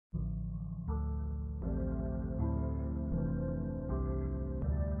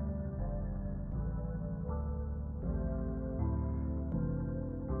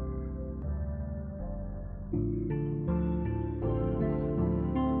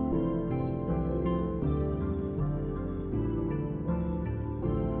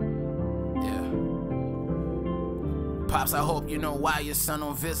Pops, I hope you know why your son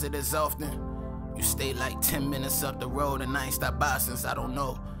don't visit as often. You stay like 10 minutes up the road and I ain't stopped by since I don't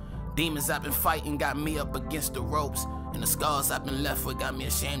know. Demons I've been fighting got me up against the ropes, and the scars I've been left with got me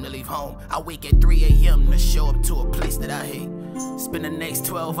ashamed to leave home. I wake at 3 a.m. to show up to a place that I hate. Spend the next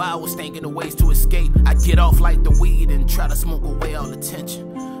 12 hours thinking of ways to escape. I get off like the weed and try to smoke away all the tension.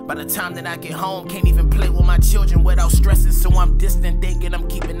 By the time that I get home, can't even play with my children without stressing. So I'm distant, thinking I'm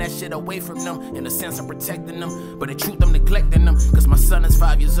keeping that shit away from them. In a sense, I'm protecting them, but in truth, I'm neglecting them. Cause my son is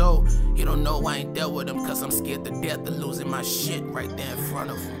 5 years old. He don't know I ain't dealt with him, cause I'm scared to death of losing my shit right there in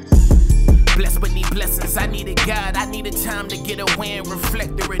front of him. Blessed but need blessings, I needed God. I needed time to get away and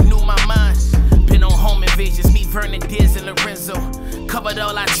reflect to renew my mind. Been on home invasions, me, Vernon, Diz, and Lorenzo. Covered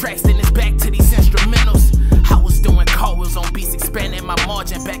all our tracks, then it's back to these instrumentals. I was doing cartwheels on beats, expanding my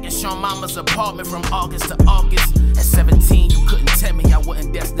margin. Back in Sean Mama's apartment from August to August. At 17, you couldn't tell me I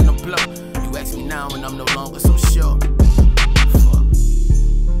wasn't destined to blow. You ask me now and I'm no longer so sure. Fuck.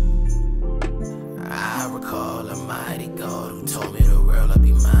 I recall a mighty God who told me the world would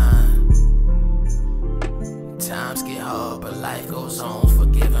be mine. Times get hard, but life goes on.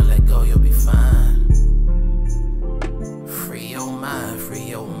 Forgive and let go, you'll be fine. Free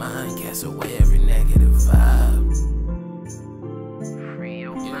your mind, cast away every negative vibe. Free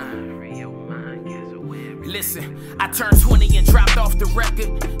your mind, cast away every. Listen, I turned 20 and dropped off the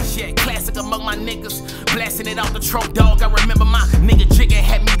record. Yeah, classic among my niggas, blasting it out the trunk, dog. I remember my nigga Jigga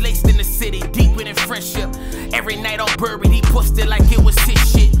had me laced in the city, deep in friendship. Every night on Burberry, he pushed it like it was his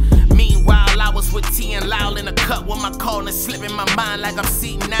shit. Meanwhile, I was with T and Lyle in a cut with my calling slipping my mind like I'm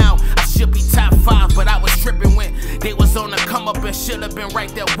seeing now. I should be top 5, but I was tripping when they was on the come up and should have been right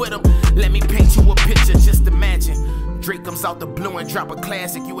there with them. Let me paint you a picture, just imagine. Drake comes out the blue and drop a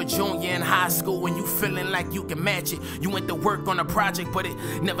classic. You a junior in high school and you feeling like you can match it. You went to work on a project, but it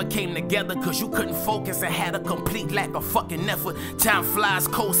never came together cause you couldn't focus and had a complete lack of fucking effort. Time flies,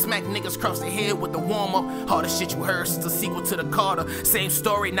 cold smack niggas cross the head with the warm-up. Hardest shit you heard since the sequel to the Carter. Same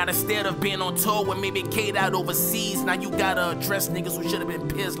story, not instead of being on tour with maybe Kate out overseas. Now you gotta address niggas who should have been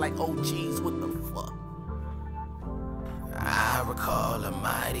pissed like, oh geez, what the fuck? I recall a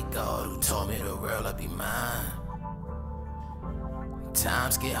mighty God who told me the world would be mine.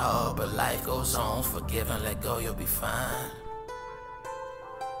 Times get hard, but life goes on. Forgive and let go, you'll be fine.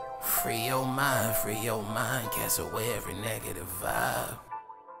 Free your mind, cast away every negative vibe.